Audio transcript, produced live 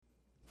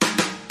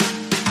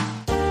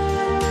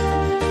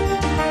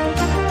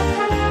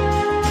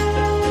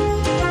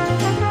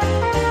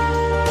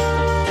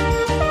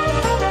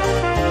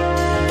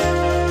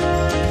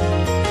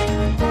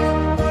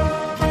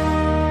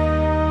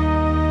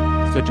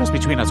Just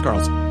Between Us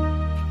Girls.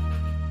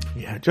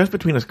 Yeah, Just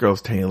Between Us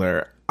Girls,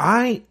 Taylor.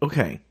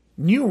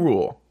 New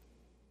rule.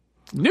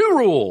 New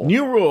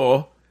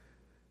rule.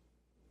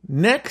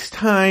 Next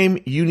time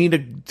you need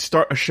to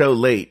start a show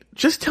late,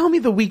 just tell me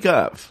the week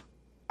of.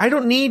 I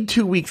don't need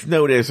 2 weeks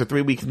notice or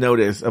 3 weeks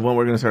notice of when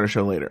we're going to start a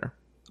show later.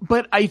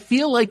 But I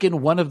feel like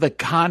in one of the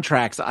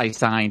contracts I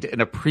signed in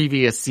a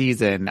previous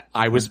season,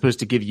 I was supposed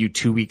to give you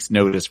 2 weeks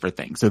notice for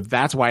things. So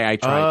that's why I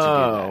tried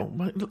to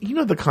do that. You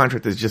know, the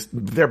contract is just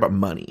there about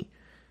money.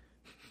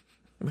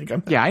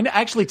 Yeah, I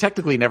actually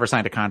technically never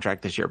signed a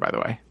contract this year, by the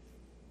way.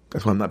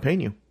 That's why I'm not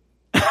paying you.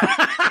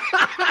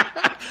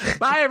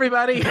 Bye,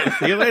 everybody.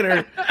 See you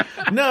later.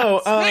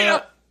 No,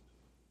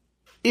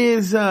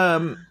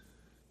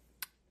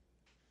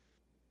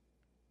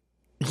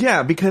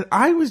 yeah, because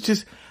I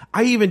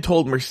even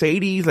told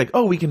Mercedes, like,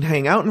 oh, we can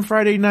hang out on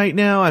Friday night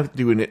now. I'm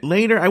doing it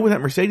later. I was at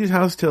Mercedes'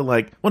 house till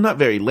not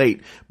very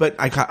late, but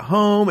I got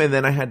home and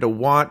then I had to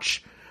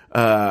watch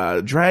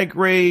Drag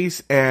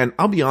Race. And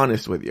I'll be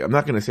honest with you, I'm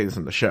not going to say this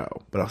on the show,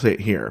 but I'll say it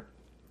here.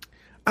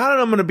 I don't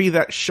know I'm going to be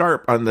that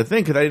sharp on the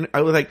thing because I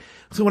was like,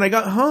 so when I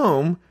got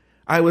home,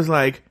 I was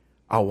like,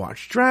 I'll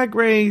watch Drag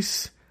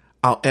Race.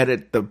 I'll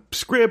edit the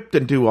script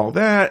and do all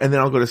that, and then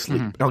I'll go to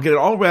sleep. Mm-hmm. I'll get it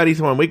all ready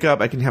so when I wake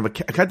up, I can have I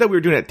thought we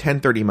were doing it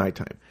at 10:30 my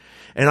time.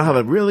 And I'll have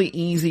a really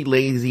easy,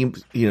 lazy,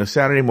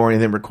 Saturday morning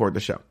and then record the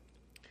show.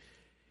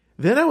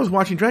 Then I was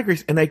watching Drag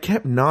Race and I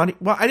kept nodding.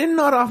 Well, I didn't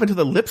nod off into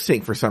the lip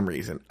sync for some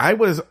reason. I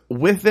was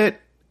with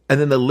it,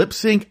 and then the lip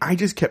sync, I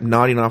just kept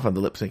nodding off on the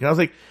lip sync. And I was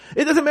like,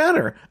 it doesn't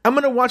matter. I'm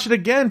going to watch it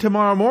again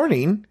tomorrow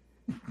morning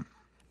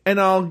and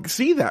I'll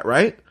see that,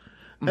 right?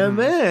 Mm-hmm. And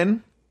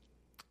then,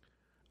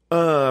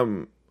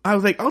 I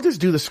was like, I'll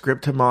just do the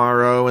script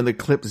tomorrow and the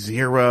clip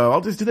 0.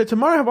 I'll just do that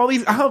tomorrow.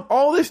 I have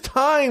all this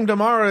time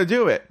tomorrow to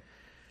do it.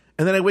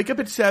 And then I wake up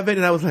at 7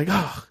 and I was like,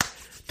 oh,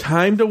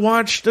 time to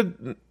watch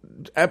and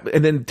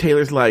then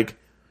Taylor's like,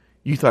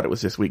 you thought it was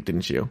this week,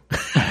 didn't you?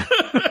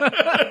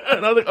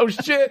 And I was like, oh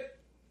shit.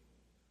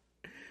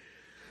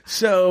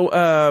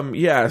 So,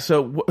 yeah.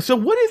 So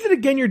what is it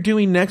again you're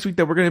doing next week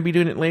that we're going to be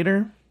doing it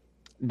later?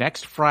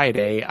 Next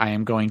Friday, I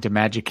am going to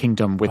Magic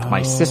Kingdom with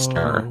my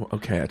sister,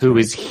 okay, who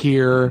is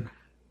here.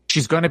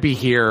 She's going to be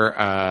here,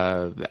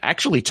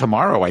 actually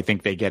tomorrow, I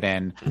think they get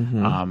in.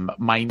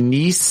 Mm-hmm. My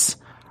niece,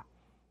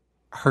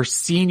 her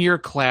senior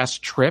class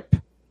trip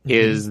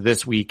is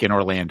this week in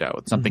Orlando.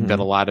 It's something that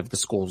a lot of the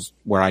schools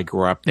where I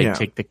grew up, they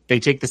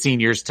take the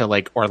seniors to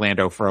like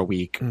Orlando for a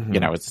week.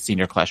 Mm-hmm. It's a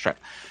senior class trip.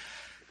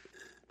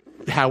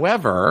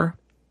 However,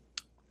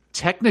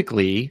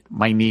 technically,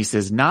 my niece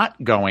is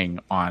not going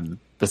on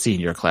the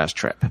senior class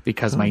trip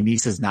because my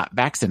niece is not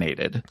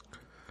vaccinated.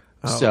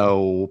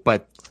 Oh.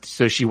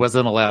 So she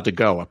wasn't allowed to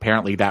go.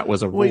 Apparently that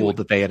was a rule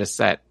that they had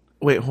set.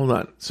 Wait, hold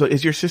on. So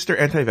is your sister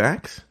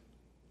anti-vax?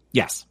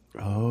 Yes.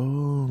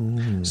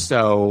 Oh.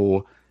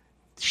 So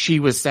she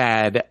was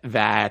sad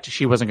that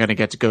she wasn't going to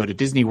get to go to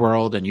Disney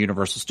World and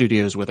Universal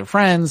Studios with her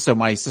friends. So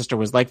my sister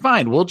was like,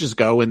 fine, we'll just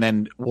go and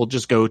then we'll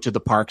just go to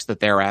the parks that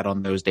they're at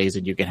on those days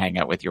and you can hang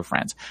out with your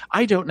friends.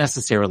 I don't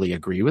necessarily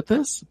agree with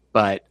this,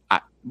 but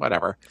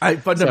whatever. I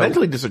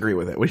fundamentally disagree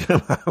with it.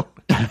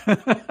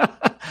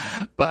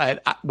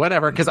 But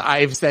whatever, because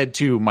I've said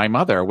to my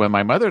mother, when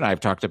my mother and I have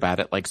talked about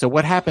it, like, so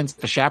what happens if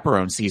the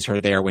chaperone sees her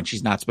there when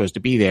she's not supposed to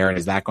be there? And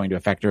is that going to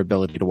affect her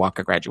ability to walk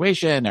a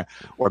graduation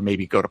or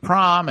maybe go to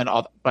prom and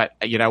all? But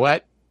you know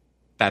what?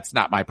 That's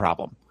not my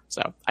problem.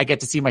 So I get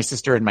to see my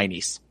sister and my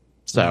niece.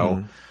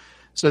 So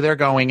they're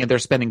going and they're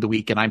spending the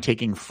week and I'm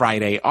taking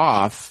Friday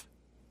off.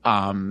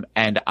 And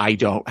I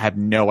have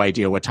no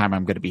idea what time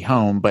I'm going to be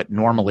home, but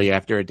normally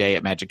after a day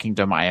at Magic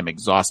Kingdom, I am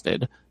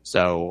exhausted.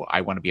 So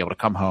I want to be able to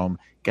come home,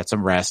 get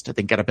some rest,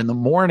 then get up in the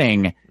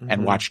morning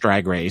and watch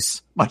Drag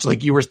Race, much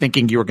like you were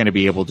thinking you were going to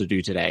be able to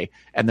do today.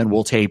 And then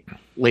we'll tape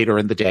later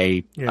in the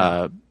day,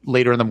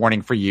 later in the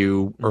morning for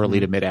you,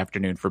 early to mid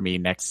afternoon for me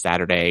next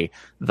Saturday,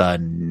 the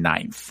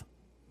 9th.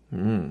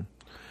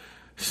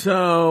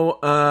 So,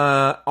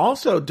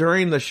 also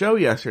during the show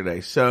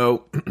yesterday,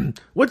 so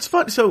what's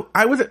fun? So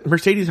I was at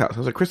Mercedes' house. I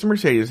was at Kristen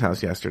Mercedes'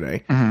 house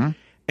yesterday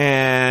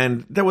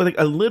and there was like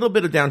a little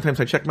bit of downtime.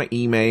 So I checked my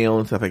email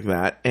and stuff like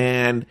that.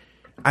 And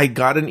I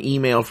got an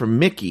email from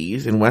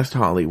Mickey's in West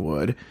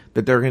Hollywood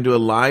that they're going to do a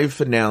live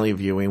finale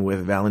viewing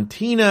with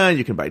Valentina.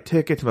 You can buy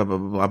tickets, blah, blah,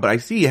 blah, blah. But I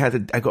see I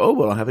go, oh,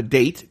 well, I'll have a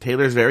date.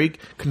 Taylor's very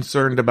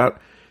concerned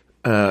about,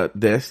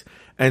 this.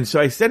 And so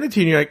I sent it to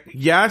you and you're like,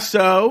 yeah,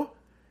 so.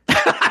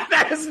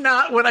 That is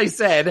not what I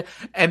said.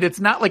 And it's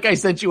not like I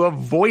sent you a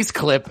voice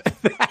clip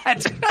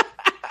that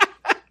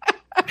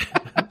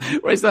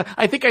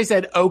I think I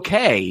said,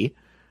 okay.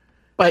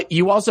 But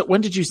you also,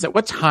 when did you say,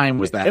 what time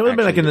was that? It would have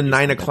been like in the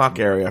 9 o'clock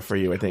area for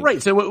you, I think.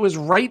 Right. So it was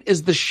right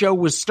as the show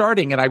was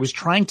starting and I was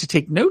trying to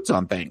take notes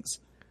on things.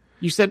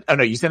 You said, oh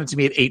no, you sent it to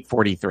me at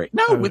 8:43.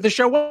 No, the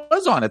show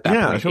was on at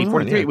that point.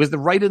 8:43. It was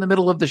right in the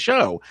middle of the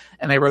show.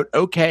 And I wrote,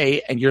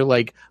 okay. And you're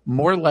like,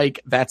 more like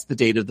that's the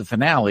date of the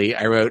finale.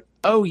 I wrote,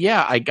 oh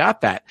yeah, I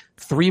got that.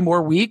 3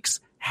 more weeks.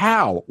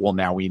 How? Well,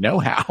 now we know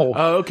how.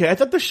 Oh, okay. I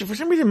thought for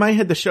some reason in my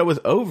head the show was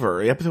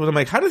over. The episode was, I'm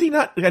like, how does he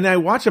not? And I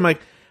watch, I'm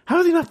like, how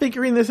is he not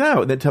figuring this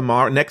out? And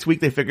then next week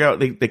they figure out,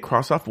 they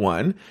cross off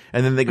 1,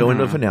 and then they go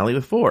into a finale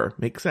with 4.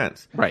 Makes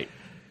sense. Right.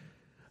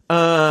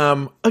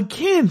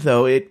 Again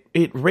though, it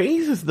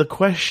raises the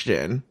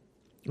question,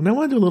 and I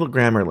want to do a little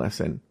grammar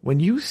lesson.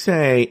 When you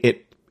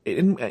say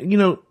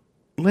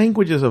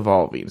language is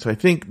evolving. So I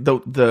think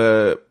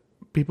the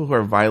people who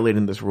are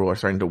violating this rule are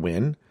starting to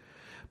win.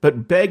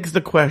 But begs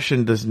the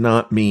question does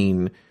not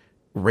mean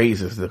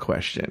raises the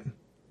question.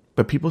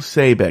 But people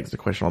say begs the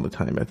question all the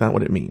time. That's not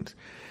what it means.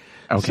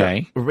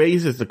 Okay. So, it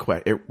raises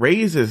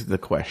the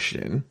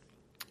question.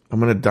 I'm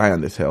going to die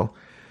on this hill.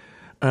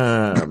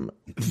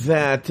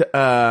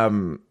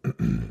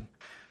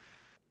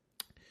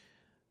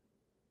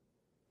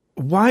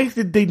 Why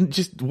did they do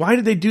this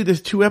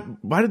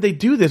why did they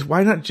do this?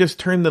 Why not just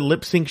turn the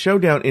lip sync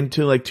showdown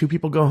into like 2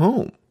 people go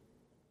home?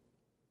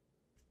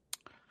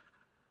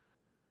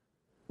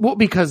 Well,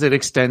 because it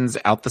extends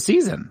out the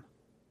season.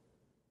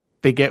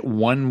 They get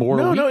one more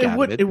week out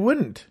of it. It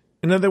wouldn't.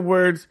 In other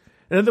words,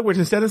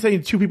 instead of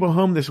saying 2 people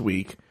home this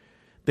week,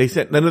 they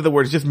said, in other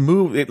words, just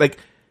move it. Like,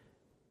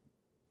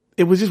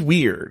 it was just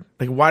weird.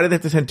 Like, why did they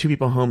have to send 2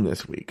 people home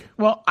this week?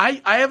 Well, I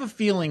have a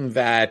feeling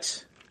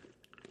that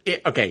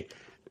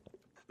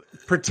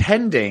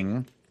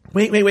pretending.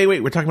 Wait.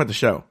 We're talking about the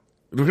show.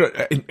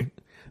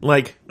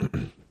 Like,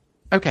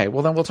 okay.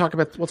 Well, then we'll talk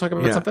about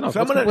something else.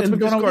 So what's been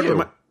going on with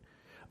you?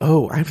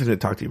 I have something to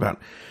talk to you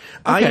about.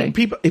 Okay.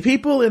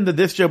 People in the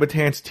This Joe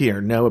Batanz tier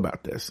know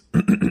about this.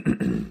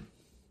 And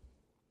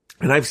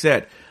I've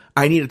said,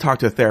 I need to talk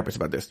to a therapist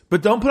about this.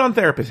 But don't put on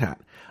therapist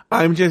hat.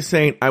 I'm just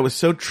saying I was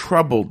so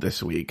troubled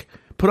this week.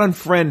 Put on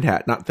friend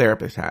hat, not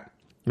therapist hat.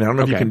 And I don't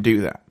know if you can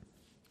do that.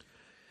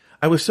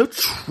 I was so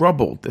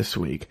troubled this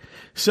week.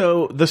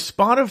 So the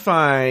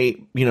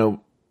Spotify,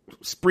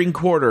 spring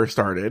quarter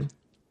started.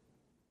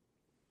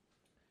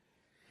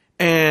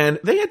 And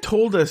they had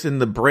told us in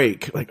the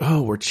break, like,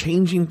 oh, we're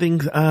changing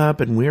things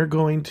up and we're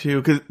going to,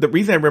 because the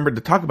reason I remembered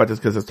to talk about this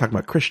because I was talking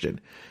about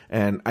Christian.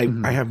 And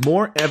I have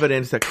more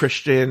evidence that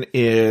Christian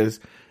is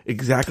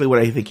exactly what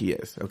I think he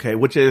is. Okay.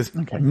 Which is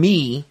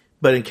me,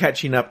 but in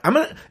catching up. I'm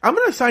going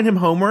to assign him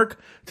homework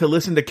to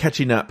listen to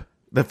Catching Up,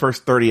 the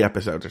first 30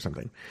 episodes or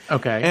something.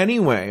 Okay.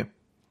 Anyway.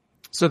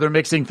 So they're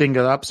mixing things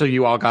up. So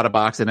you all got a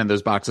box, and in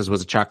those boxes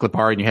was a chocolate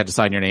bar, and you had to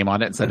sign your name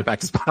on it and send it back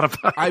to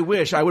Spotify. I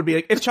wish I would be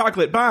like, it's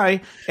chocolate.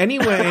 Bye.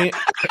 Anyway.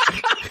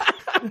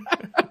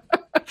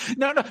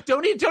 No,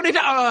 don't eat.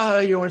 Oh,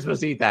 you weren't supposed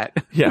to eat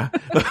that. Yeah.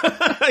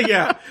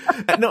 Yeah.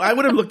 No, I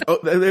would have looked,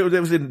 there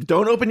was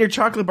don't open your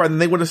chocolate bar.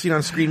 And they would have seen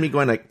on screen me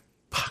going like,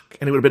 fuck.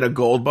 And it would have been a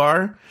gold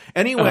bar.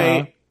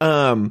 Anyway.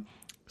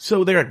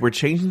 So they're like, we're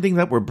changing things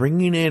up. We're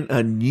bringing in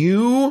a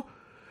new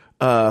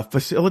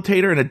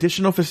facilitator, an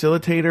additional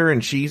facilitator,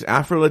 and she's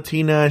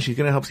Afro-Latina, and she's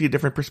going to help see a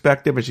different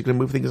perspective, and she's going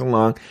to move things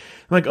along.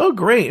 I'm like, oh,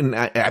 great. And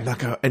I'm not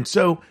going to. And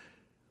so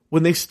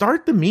when they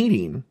start the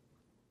meeting,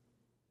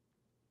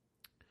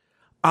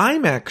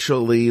 I'm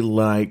actually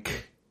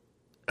like,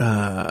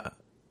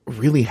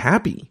 really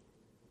happy,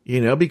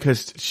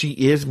 because she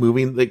is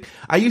moving. Like,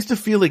 I used to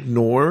feel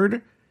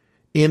ignored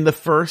in the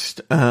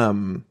first,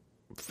 in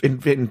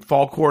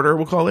fall quarter,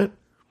 we'll call it.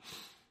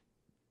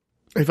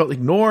 I felt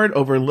ignored,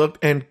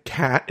 overlooked, and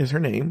Kat is her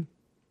name.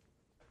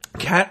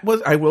 Kat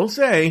was, I will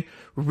say,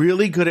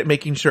 really good at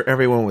making sure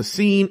everyone was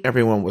seen,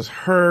 everyone was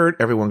heard,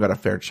 everyone got a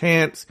fair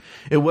chance.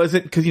 It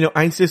wasn't, because,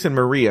 Isis and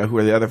Maria, who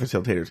are the other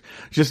facilitators,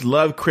 just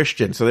love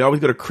Christian, so they always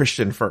go to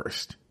Christian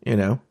first,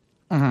 And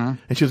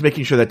she was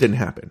making sure that didn't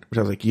happen, which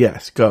I was like,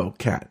 yes, go,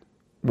 Kat,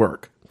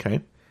 work,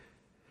 okay?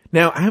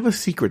 Now, I have a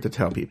secret to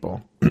tell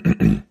people.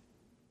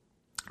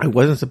 I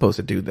wasn't supposed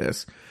to do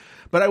this,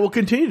 but I will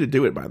continue to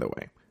do it, by the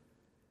way.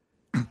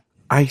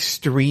 I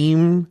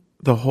stream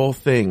the whole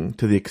thing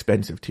to the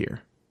expensive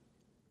tier.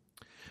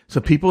 So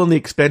people in the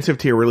expensive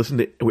tier were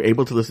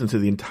able to listen to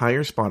the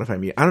entire Spotify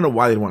meeting. I don't know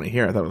why they didn't want to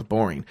hear it. I thought it was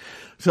boring.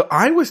 So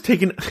I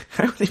wasn't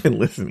even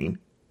listening.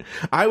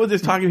 I was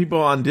just talking to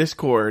people on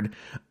Discord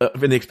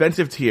in the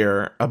expensive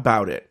tier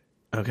about it.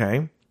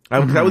 Okay. I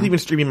was even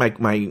streaming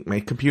my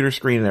computer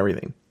screen and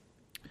everything.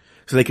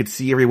 So they could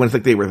see everyone. It's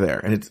like they were there.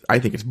 And I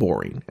think it's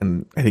boring.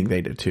 And I think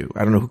they did too.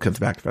 I don't know who comes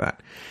back for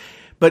that.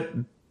 But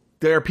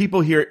there are people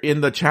here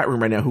in the chat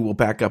room right now who will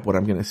back up what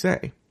I'm going to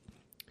say.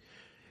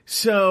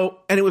 So,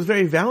 and it was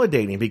very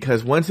validating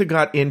because once it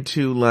got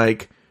into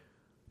like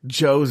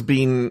Joe's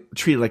being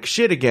treated like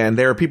shit again,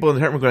 there are people in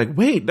the chat room going like,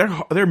 wait,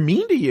 they're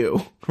mean to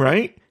you,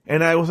 right?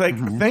 And I was like,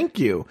 thank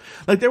you.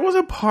 Like there was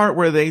a part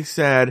where they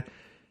said,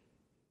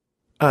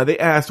 they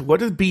asked, what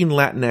does being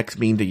Latinx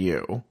mean to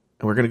you?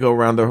 And we're going to go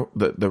around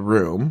the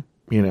room,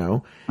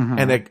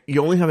 and like,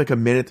 you only have like a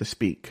minute to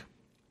speak.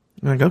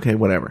 I'm like, okay,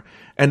 whatever.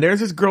 And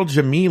there's this girl,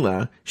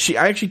 Jamila.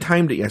 I actually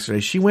timed it yesterday.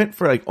 She went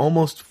for like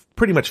almost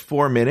pretty much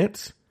 4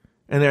 minutes.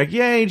 And they're like,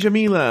 yay,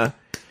 Jamila.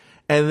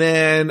 And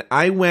then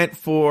I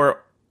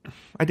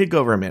did go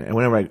over a minute. I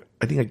went over,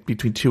 I think like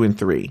between 2 and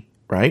 3,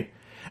 right?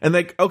 And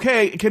like,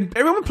 okay, can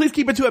everyone please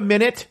keep it to a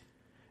minute?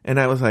 And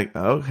I was like,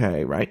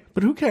 okay, right.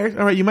 But who cares?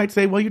 All right, you might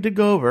say, well, you did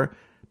go over.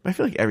 I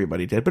feel like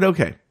everybody did, but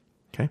okay.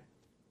 Okay.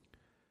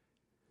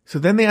 So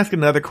then they ask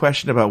another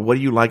question about what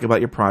do you like about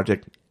your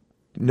project?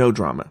 No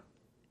drama.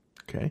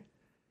 Okay.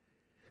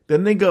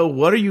 Then they go,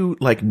 what are you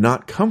like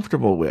not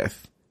comfortable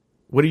with?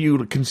 What are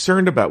you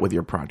concerned about with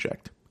your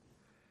project?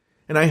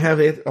 And I have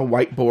a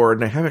whiteboard,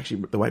 and I have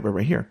actually the whiteboard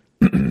right here.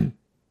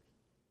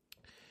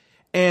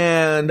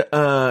 And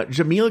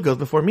Jamila goes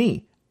before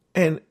me.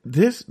 And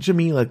this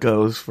Jamila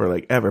goes for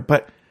like ever.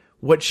 But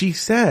what she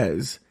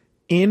says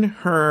in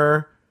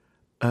her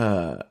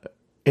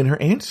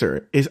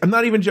answer is, I'm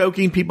not even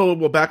joking. People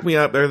will back me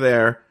up. They're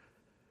there.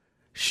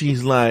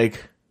 She's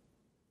like,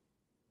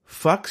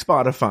 fuck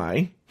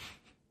Spotify.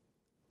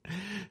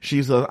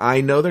 She's like,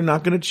 I know they're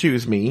not going to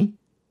choose me.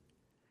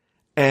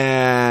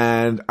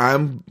 And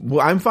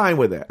I'm fine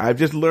with it. I've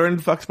just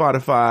learned fuck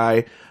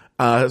Spotify.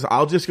 So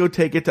I'll just go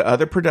take it to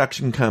other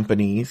production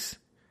companies,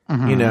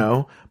 you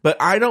know, but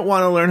I don't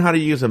want to learn how to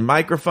use a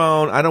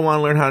microphone. I don't want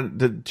to learn how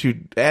to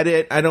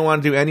edit. I don't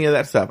want to do any of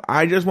that stuff.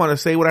 I just want to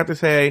say what I have to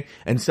say,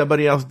 and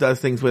somebody else does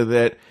things with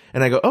it.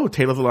 And I go, oh,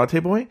 Taylor the Latte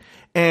Boy.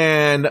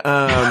 And,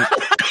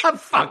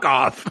 fuck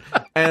off.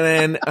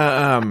 And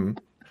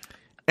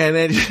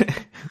then,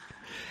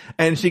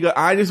 and she goes,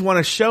 I just want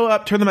to show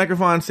up, turn the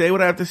microphone, say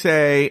what I have to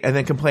say, and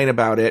then complain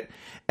about it,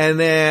 and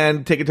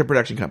then take it to a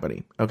production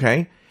company.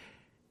 Okay.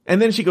 And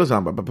then she goes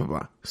on, blah, blah, blah,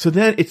 blah. So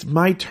then it's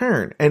my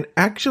turn. And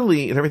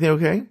actually, is everything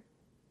okay?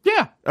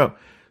 Yeah. Oh,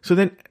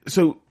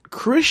 so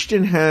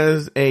Christian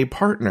has a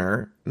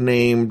partner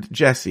named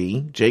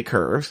Jessie, J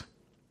Curves.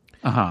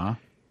 Uh-huh.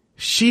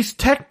 She's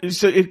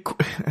that's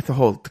the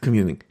whole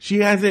community.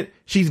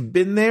 She's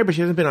been there, but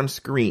she hasn't been on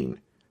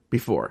screen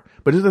before.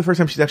 But this is the first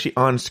time she's actually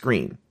on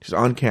screen. She's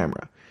on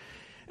camera.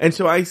 And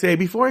so I say,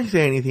 before I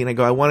say anything, I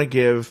go, I want to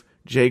give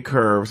J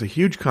Curves a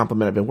huge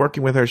compliment. I've been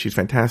working with her. She's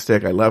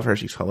fantastic. I love her.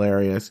 She's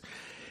hilarious.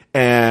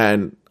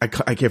 And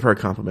I give her a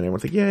compliment.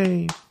 Everyone's like,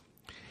 yay.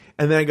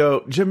 And then I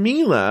go,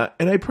 Jamila,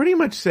 and I pretty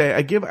much say,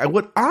 I give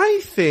what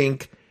I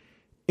think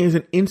is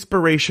an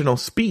inspirational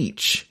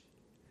speech,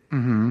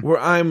 where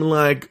I'm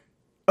like,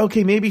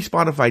 okay, maybe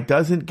Spotify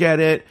doesn't get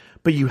it,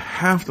 but you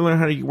have to learn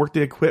how to work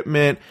the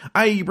equipment.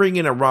 I bring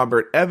in a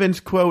Robert Evans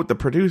quote, the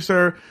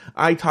producer.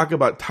 I talk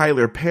about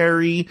Tyler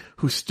Perry,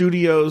 whose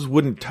studios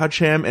wouldn't touch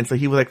him. And so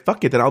he was like,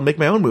 fuck it, then I'll make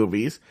my own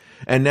movies.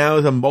 And now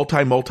is a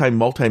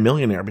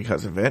multi-millionaire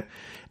because of it.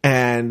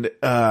 And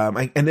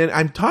then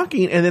I'm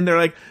talking, and then they're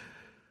like,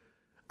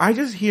 I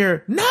just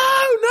hear, no,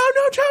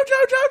 Joe,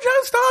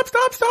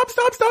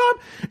 stop.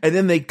 And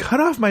then they cut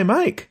off my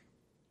mic.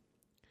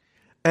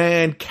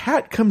 And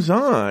Kat comes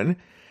on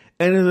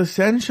and is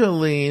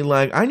essentially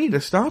like, I need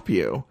to stop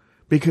you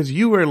because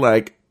you were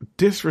like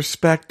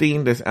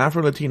disrespecting this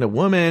Afro-Latina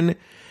woman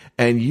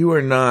and you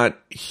are not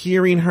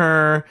hearing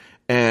her.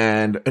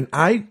 And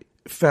I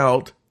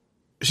felt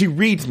she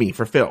reads me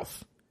for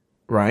filth.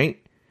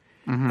 Right.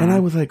 And I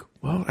was like,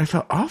 well, I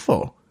felt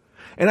awful.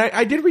 And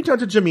I did reach out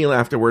to Jamila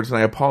afterwards and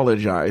I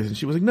apologized. And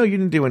she was like, no, you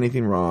didn't do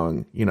anything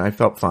wrong. You know, I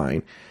felt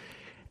fine.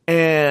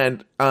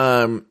 And,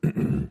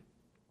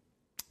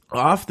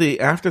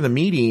 after the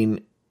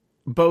meeting,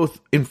 both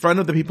in front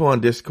of the people on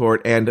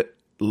Discord and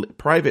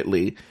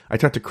privately, I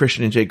talked to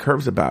Christian and J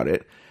Curves about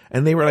it,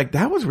 and they were like,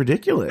 that was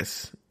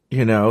ridiculous.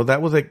 You know,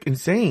 that was like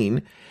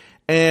insane.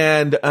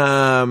 And,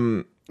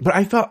 but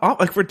I felt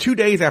like for 2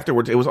 days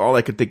afterwards, it was all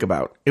I could think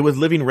about. It was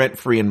living rent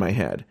free in my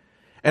head.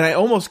 And I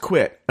almost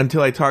quit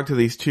until I talked to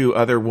these two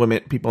other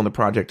people in the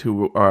project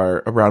who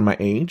are around my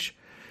age,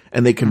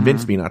 and they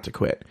convinced me not to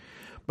quit.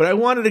 But I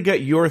wanted to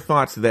get your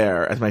thoughts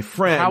there as my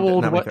friend.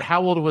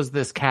 How old was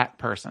this cat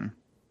person?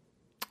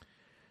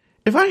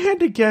 If I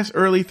had to guess,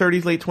 early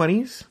 30s, late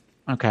 20s.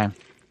 Okay. All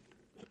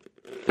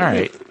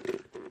right.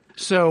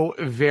 So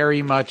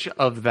very much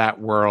of that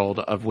world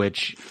of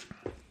which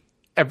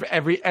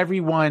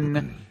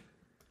everyone,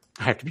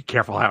 I have to be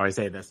careful how I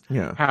say this.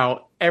 Yeah.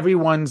 How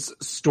everyone's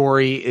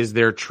story is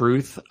their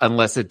truth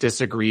unless it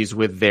disagrees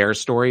with their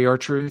story or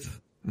truth.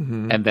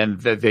 And then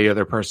the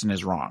other person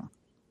is wrong.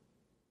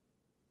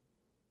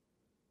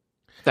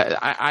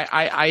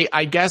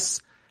 I guess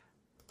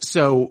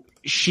so.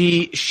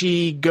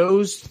 She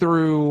goes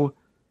through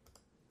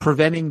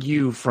preventing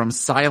you from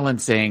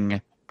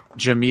silencing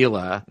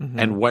Jamila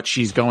and what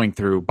she's going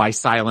through by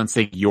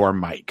silencing your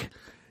mic.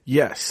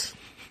 Yes.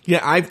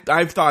 Yeah,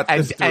 I've thought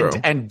this through.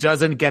 And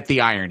doesn't get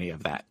the irony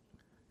of that.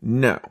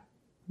 No.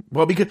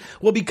 Well, because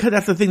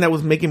that's the thing that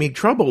was making me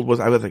troubled was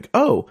I was like,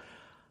 oh,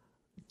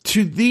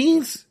 to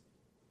these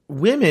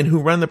women who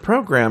run the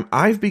program,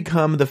 I've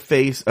become the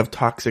face of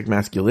toxic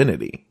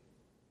masculinity.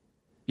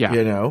 Yeah.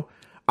 You know,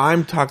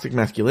 I'm toxic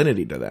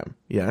masculinity to them.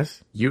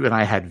 Yes. You and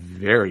I had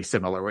very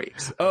similar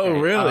ways. Oh,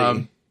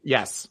 really?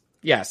 Yes.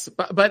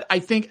 But I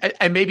think,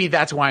 and maybe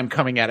that's why I'm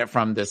coming at it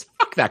from this,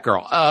 fuck that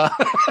girl.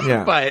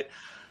 Yeah. But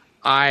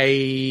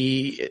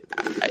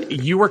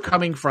you were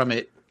coming from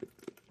it,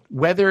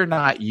 whether or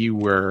not you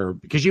were,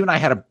 because you and I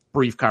had a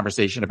brief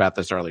conversation about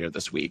this earlier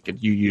this week,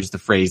 and you used the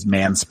phrase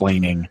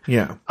mansplaining.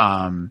 Yeah.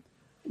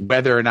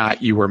 whether or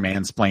not you were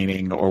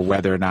mansplaining or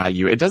whether or not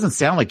it doesn't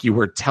sound like you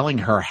were telling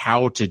her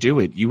how to do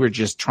it. You were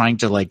just trying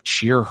to like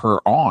cheer her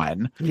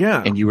on.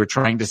 Yeah. And you were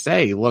trying to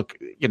say, look,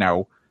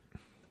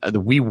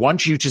 we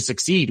want you to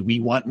succeed.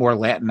 We want more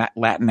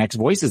Latinx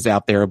voices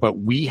out there, but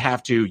you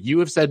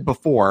have said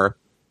before,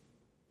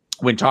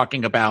 when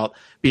talking about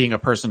being a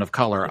person of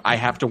color, I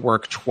have to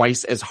work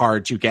twice as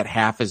hard to get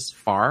half as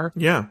far.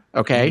 Yeah.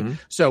 Okay.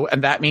 So,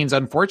 and that means,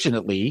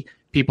 unfortunately,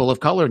 people of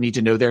color need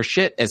to know their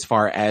shit as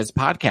far as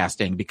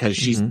podcasting, because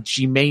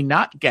she may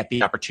not get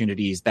the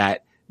opportunities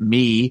that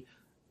me,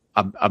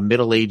 a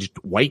middle-aged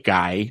white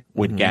guy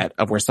would get,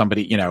 of where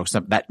somebody,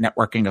 that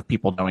networking of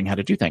people knowing how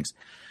to do things.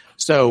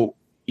 So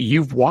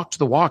you've walked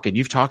the walk and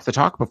you've talked the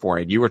talk before,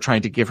 and you were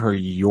trying to give her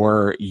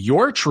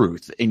your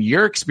truth and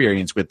your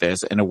experience with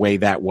this in a way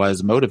that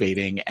was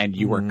motivating, and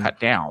you were cut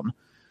down.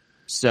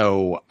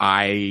 So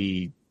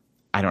I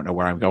don't know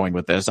where I'm going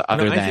with this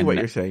other than I see what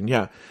you're saying.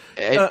 Yeah.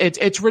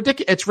 It's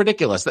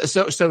ridiculous.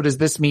 So does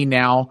this mean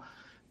now,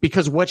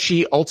 because what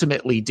Kat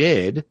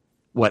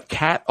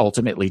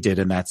ultimately did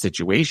in that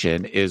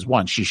situation is,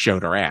 one, she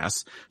showed her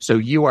ass. So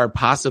you are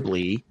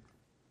possibly,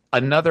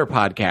 another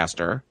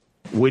podcaster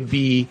would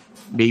be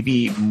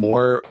maybe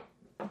more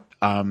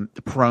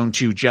prone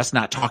to just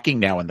not talking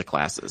now in the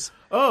classes.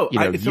 Oh,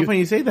 it's so funny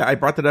you say that. I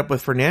brought that up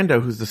with Fernando,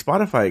 who's the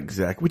Spotify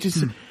exec, which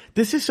is,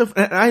 this is so,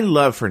 I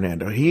love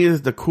Fernando. He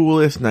is the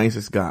coolest,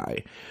 nicest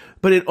guy,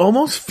 but it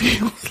almost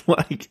feels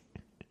like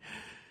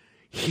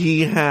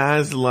he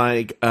has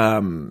like,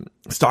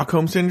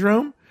 Stockholm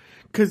syndrome.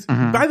 Cause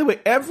by the way,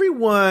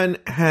 everyone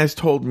has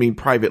told me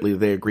privately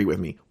they agree with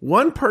me.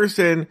 One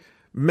person,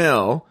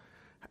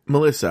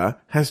 Melissa,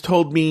 has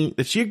told me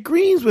that she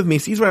agrees with me,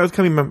 sees where I was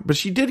coming from, but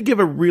she did give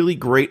a really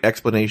great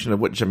explanation of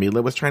what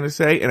Jamila was trying to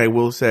say, and I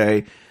will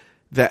say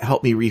that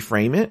helped me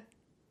reframe it,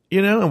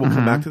 and we'll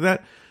come back to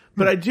that.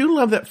 But I do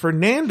love that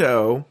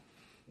Fernando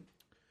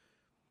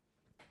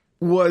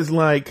was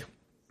like,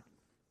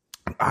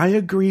 I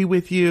agree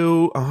with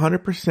you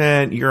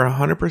 100%, you're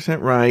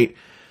 100% right,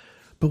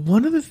 but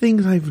one of the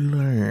things I've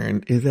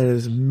learned is that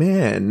as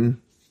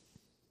men,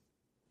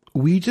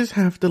 we just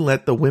have to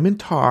let the women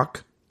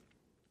talk,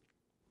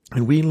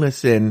 and we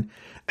listen,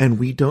 and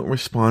we don't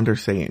respond or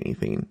say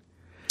anything.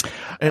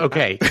 And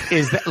okay.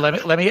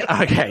 Let me,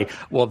 okay.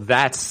 Well,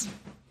 that's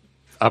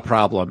a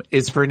problem.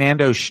 Is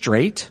Fernando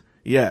straight?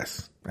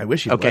 Yes. I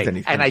wish he was.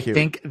 And I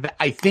think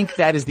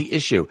that is the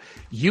issue.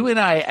 You and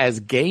I, as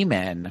gay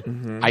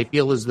men, I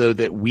feel as though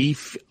that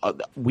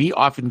we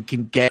often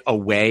can get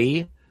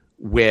away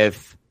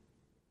with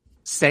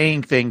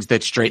saying things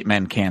that straight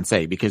men can't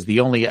say, because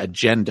the only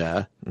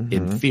agenda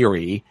in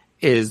theory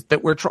is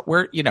that we're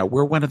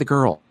one of the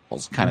girls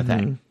kind of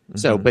thing.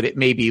 So, but it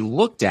may be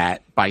looked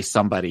at by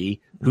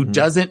somebody who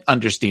doesn't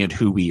understand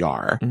who we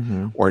are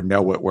or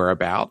know what we're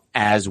about,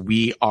 as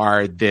we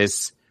are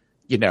this,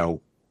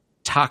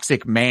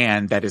 toxic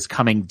man that is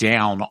coming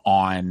down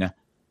on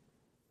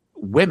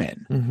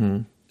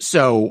women.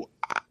 So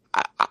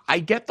I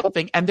get the whole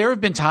thing. And there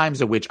have been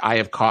times in which I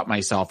have caught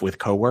myself with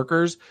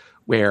coworkers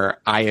where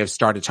I have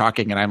started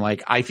talking and I'm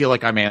like, I feel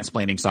like I'm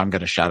mansplaining, so I'm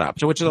going to shut up.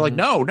 To which they're like,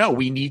 no,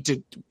 we need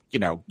to,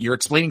 you're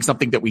explaining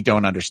something that we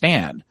don't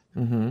understand.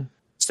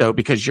 So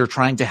because you're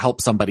trying to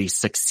help somebody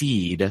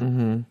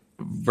succeed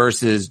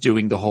versus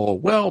doing the whole,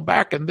 well,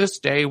 back in this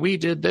day, we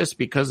did this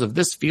because of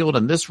this field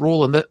and this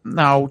rule and that.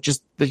 No,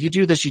 just that you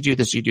do this, you do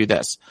this, you do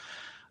this.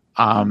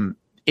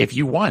 If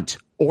you want,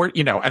 or,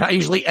 and I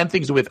usually end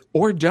things with,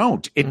 or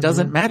don't, it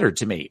doesn't matter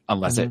to me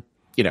unless it,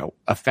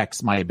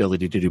 affects my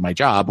ability to do my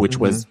job, which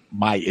was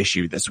my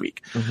issue this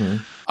week.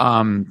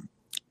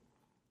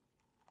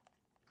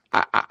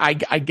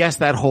 I guess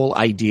that whole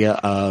idea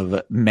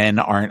of men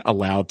aren't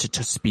allowed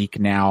to speak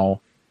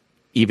now,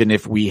 even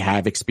if we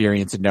have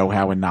experience and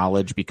know-how and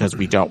knowledge, because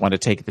we don't want to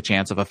take the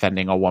chance of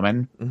offending a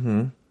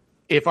woman.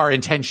 If our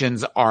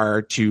intentions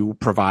are to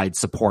provide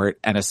support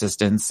and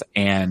assistance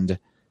and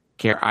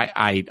care,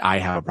 I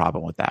have a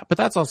problem with that. But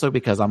that's also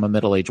because I'm a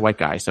middle-aged white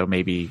guy, so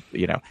maybe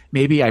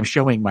I'm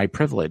showing my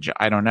privilege.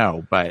 I don't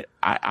know, but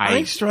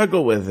I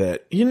struggle with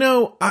it.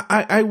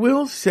 I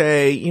will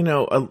say,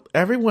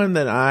 everyone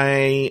that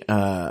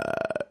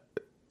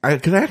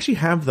because I actually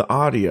have the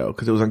audio,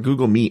 because it was on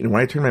Google Meet, and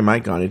when I turn my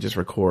mic on, it just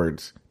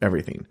records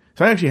everything.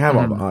 So I actually have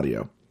all the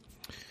audio.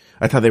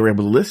 I thought they were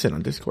able to listen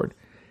on Discord.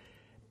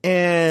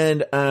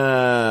 And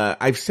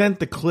I've sent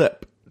the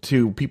clip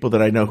to people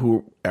that I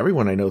know,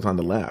 everyone I know is on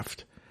the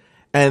left.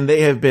 And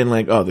they have been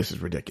like, oh, this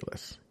is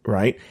ridiculous,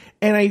 right?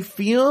 And I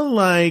feel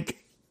like,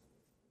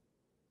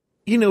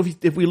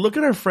 if we look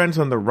at our friends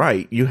on the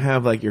right, you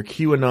have like your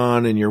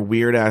QAnon and your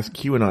weird-ass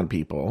QAnon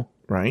people,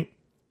 right?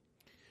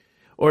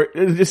 Or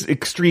just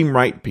extreme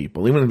right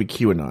people, even if it be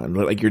QAnon,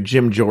 like your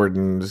Jim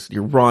Jordans,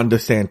 your Ron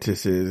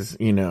DeSantis's,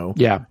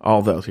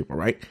 all those people,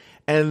 right?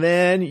 And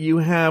then you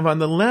have on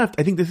the left,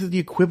 I think this is the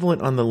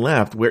equivalent on the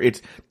left, where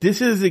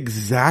this is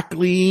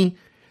the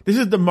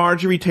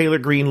Marjorie Taylor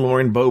Greene,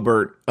 Lauren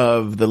Boebert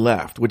of the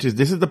left, which is,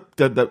 this is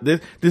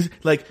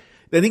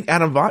I think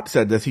Adam Vaught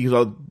said this. He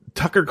was like,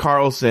 Tucker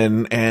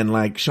Carlson and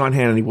like Sean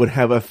Hannity would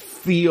have a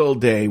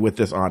field day with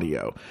this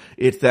audio.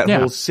 It's that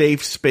whole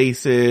safe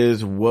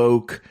spaces,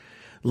 woke,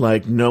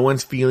 like no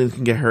one's feelings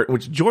can get hurt,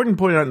 which Jordan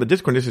pointed out in the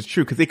Discord. This is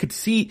true because they could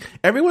see,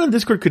 everyone in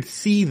Discord could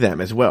see them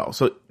as well.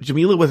 So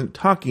Jamila wasn't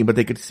talking, but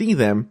they could see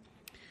them.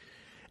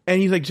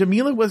 And he's like,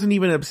 Jamila wasn't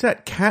even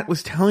upset. Kat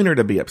was telling her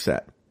to be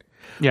upset.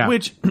 Yeah.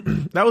 Which,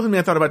 that was something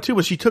I thought about too,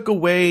 was she took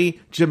away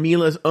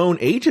Jamila's own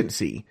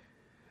agency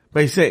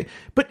by saying,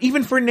 but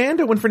even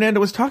Fernando, when Fernando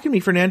was talking to me,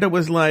 Fernando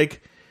was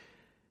like,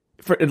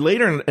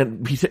 later,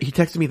 and he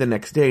texted me the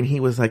next day and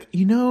he was like,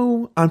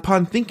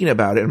 upon thinking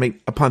about it,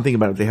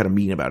 they had a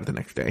meeting about it the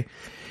next day.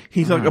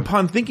 He's like,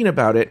 upon thinking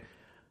about it,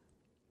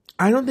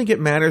 I don't think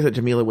it matters that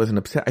Jamila wasn't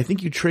upset. I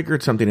think you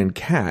triggered something in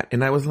Kat.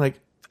 And I was like,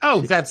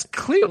 oh, that's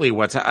clearly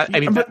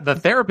the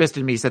therapist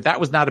in me said that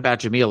was not about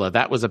Jamila.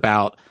 That was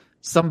about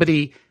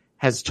somebody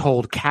has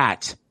told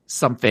Kat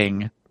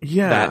something.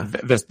 Yeah.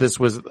 That this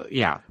was,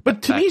 yeah.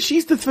 But to me,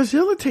 she's the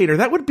facilitator.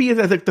 That would be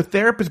as like the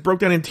therapist broke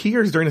down in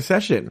tears during a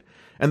session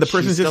and the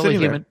person's just sitting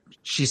there.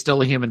 She's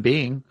still a human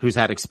being who's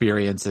had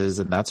experiences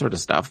and that sort of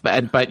stuff.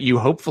 But you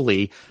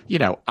hopefully,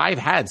 I've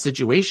had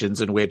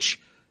situations in which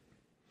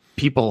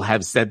people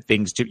have said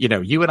things to,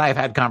 you and I have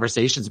had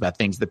conversations about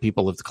things that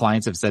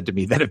clients have said to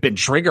me that have been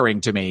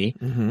triggering to me,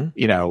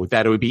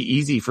 that it would be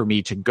easy for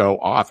me to go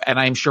off. And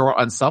I'm sure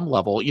on some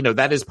level,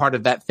 that is part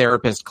of that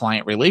therapist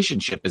client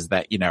relationship is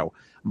that,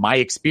 my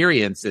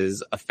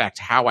experiences affect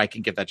how I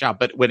can get that job.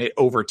 But when it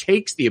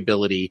overtakes the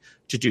ability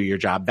to do your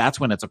job, that's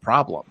when it's a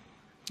problem.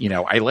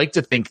 I like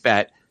to think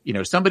that,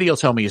 somebody will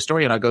tell me a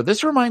story and I'll go,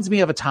 this reminds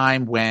me of a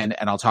time when,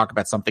 and I'll talk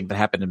about something that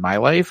happened in my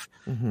life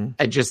and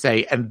just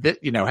say,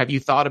 have you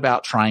thought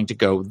about trying to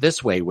go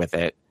this way with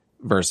it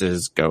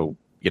versus go,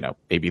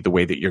 maybe the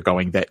way that you're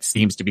going that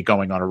seems to be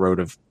going on a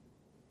road of,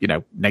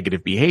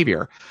 negative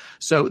behavior.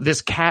 So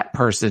this Kat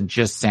person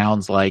just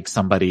sounds like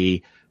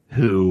somebody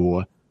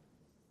who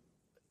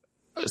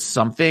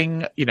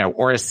something,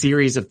 or a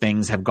series of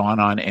things have gone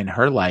on in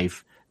her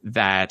life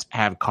that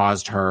have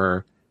caused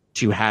her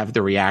to have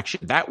the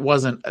reaction. That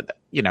wasn't,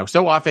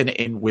 so often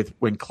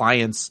when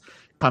clients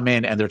come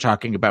in and they're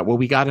talking about, well,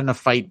 we got in a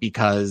fight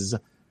because,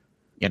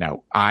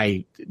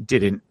 I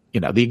didn't,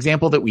 the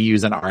example that we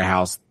use in our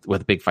house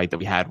with a big fight that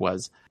we had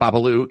was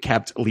Babalu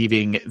kept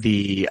leaving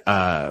the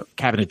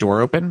cabinet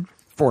door open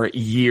for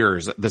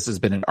years. This has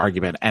been an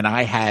argument. And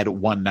I had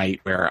one night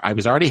where I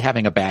was already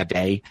having a bad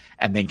day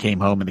and then came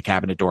home and the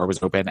cabinet door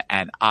was open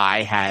and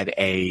I had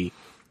a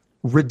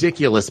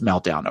ridiculous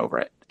meltdown over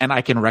it. And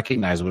I can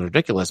recognize it was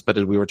ridiculous, but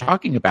as we were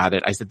talking about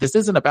it, I said, this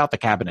isn't about the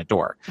cabinet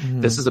door.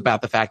 This is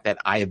about the fact that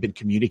I have been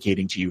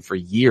communicating to you for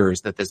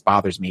years that this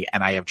bothers me.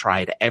 And I have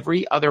tried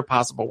every other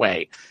possible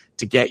way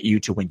to get you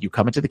to, when you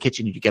come into the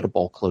kitchen and you get a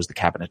bowl, close the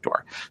cabinet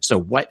door. So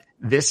what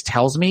this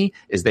tells me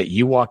is that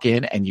you walk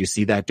in and you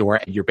see that door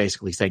and you're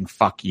basically saying,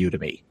 fuck you to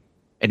me.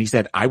 And he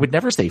said, I would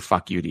never say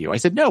fuck you to you. I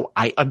said, no,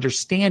 I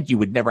understand you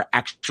would never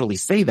actually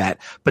say that,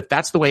 but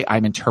that's the way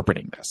I'm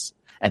interpreting this.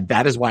 And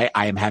that is why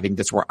I am having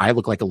this where I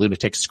look like a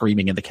lunatic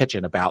screaming in the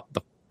kitchen about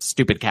the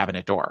stupid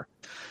cabinet door.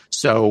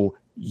 So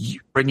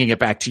bringing it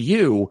back to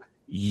you,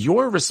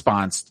 your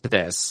response to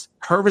this,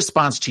 her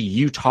response to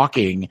you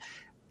talking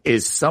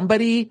is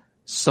somebody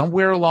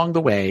somewhere along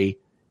the way,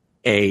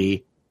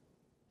 a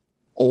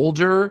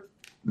older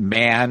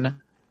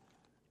man,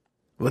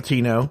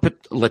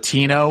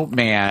 Latino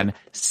man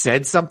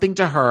said something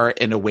to her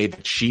in a way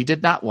that she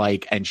did not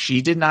like, and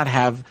she did not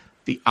have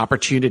the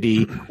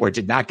opportunity or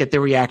did not get the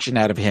reaction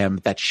out of him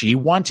that she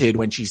wanted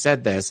when she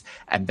said this,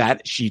 and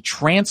that she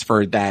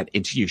transferred that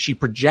into you. She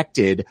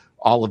projected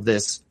all of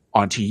this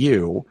onto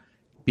you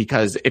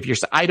because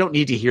I don't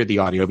need to hear the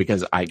audio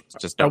because I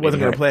just don't. I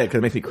wasn't going to play it because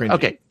it makes me cringe.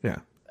 Okay. Yeah.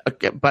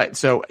 Okay. But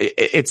so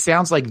it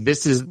sounds like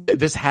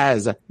this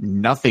has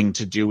nothing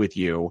to do with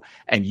you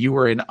and you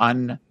were an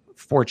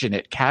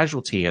unfortunate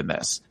casualty in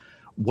this.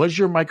 Was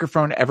your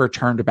microphone ever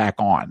turned back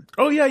on?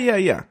 Oh,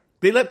 yeah.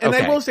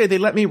 I will say they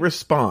let me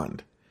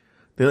respond.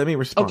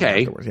 Okay.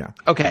 Afterwards, yeah.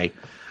 Okay.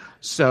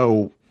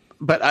 So,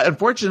 but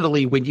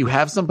unfortunately, when you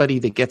have somebody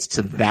that gets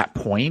to that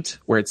point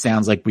where it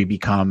sounds like we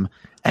become,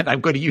 and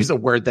I'm going to use a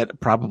word that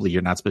probably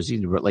you're not supposed to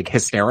use, but like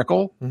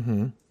hysterical,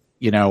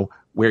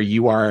 where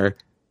you are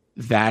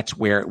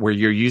where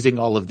you're using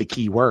all of the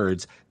key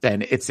words,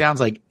 then it sounds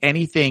like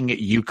anything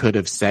you could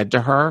have said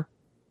to her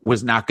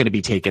was not going to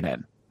be taken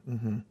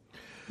in.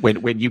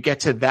 When you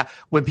get to that,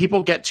 when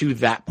people get to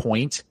that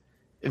point,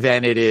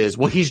 then it is,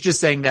 well, he's just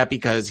saying that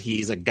because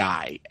he's a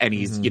guy and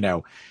he's,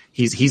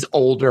 he's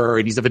older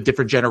and he's of a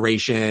different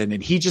generation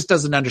and he just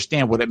doesn't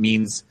understand what it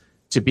means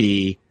to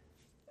be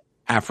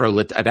an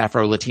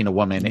Afro-Latina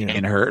woman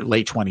in her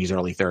late 20s,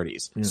 early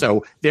 30s. Yeah.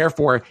 So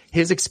therefore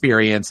his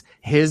experience,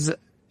 his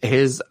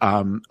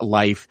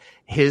life,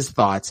 his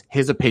thoughts,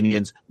 his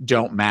opinions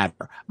don't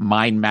matter.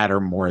 Mine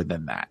matter more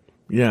than that.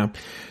 Yeah.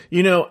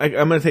 I'm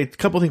going to say a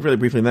couple things really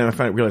briefly and then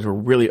I realize we're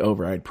really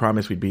over. I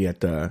promised we'd be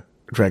at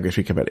Drag Race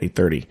Recap at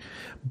 8:30.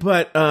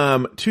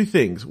 But two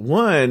things.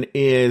 One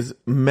is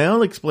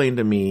Mel explained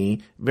to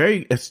me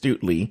very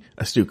astute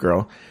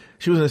girl.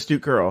 She was an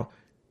astute girl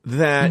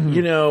that,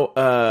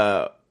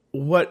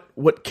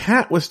 what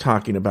Kat was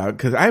talking about,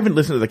 because I haven't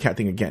listened to the Kat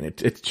thing again.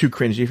 It's too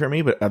cringy for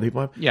me, but other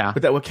people have. Yeah.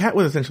 But that what Kat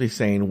was essentially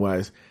saying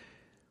was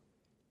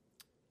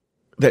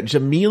that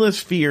Jamila's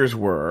fears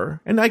were,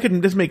 and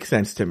this makes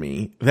sense to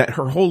me, that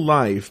her whole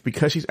life,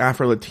 because she's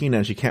Afro-Latina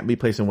and she can't be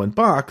placed in one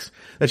box,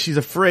 that she's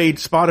afraid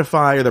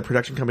Spotify or the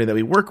production company that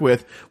we work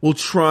with will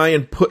try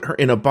and put her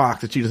in a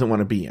box that she doesn't want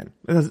to be in.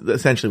 That's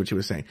essentially what she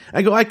was saying.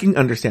 I can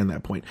understand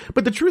that point.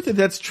 But the truth is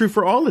that's true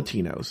for all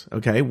Latinos,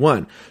 okay?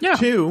 One. Yeah.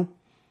 Two,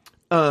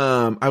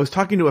 I was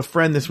talking to a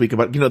friend this week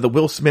about, the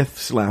Will Smith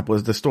slap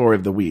was the story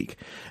of the week.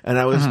 And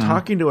I was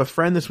talking to a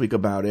friend this week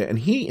about it, and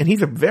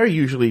he's a very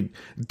usually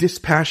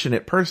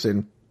dispassionate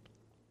person,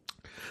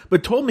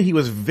 but told me he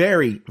was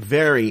very,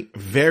 very,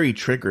 very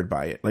triggered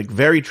by it. Like,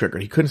 very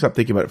triggered. He couldn't stop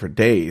thinking about it for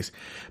days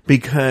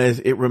because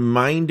it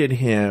reminded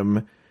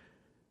him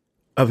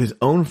of his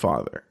own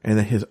father, and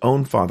that his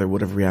own father would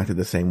have reacted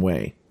the same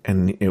way.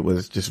 And it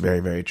was just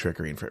very, very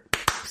triggering for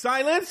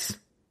silence.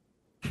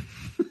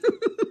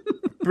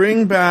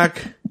 Bring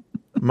back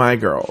my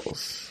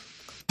girls.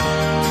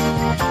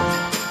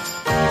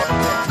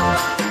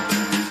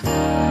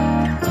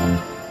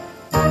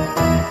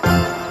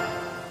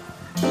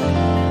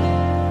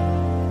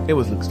 It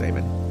was Luke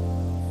Stamen.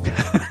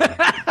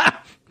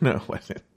 No, it wasn't.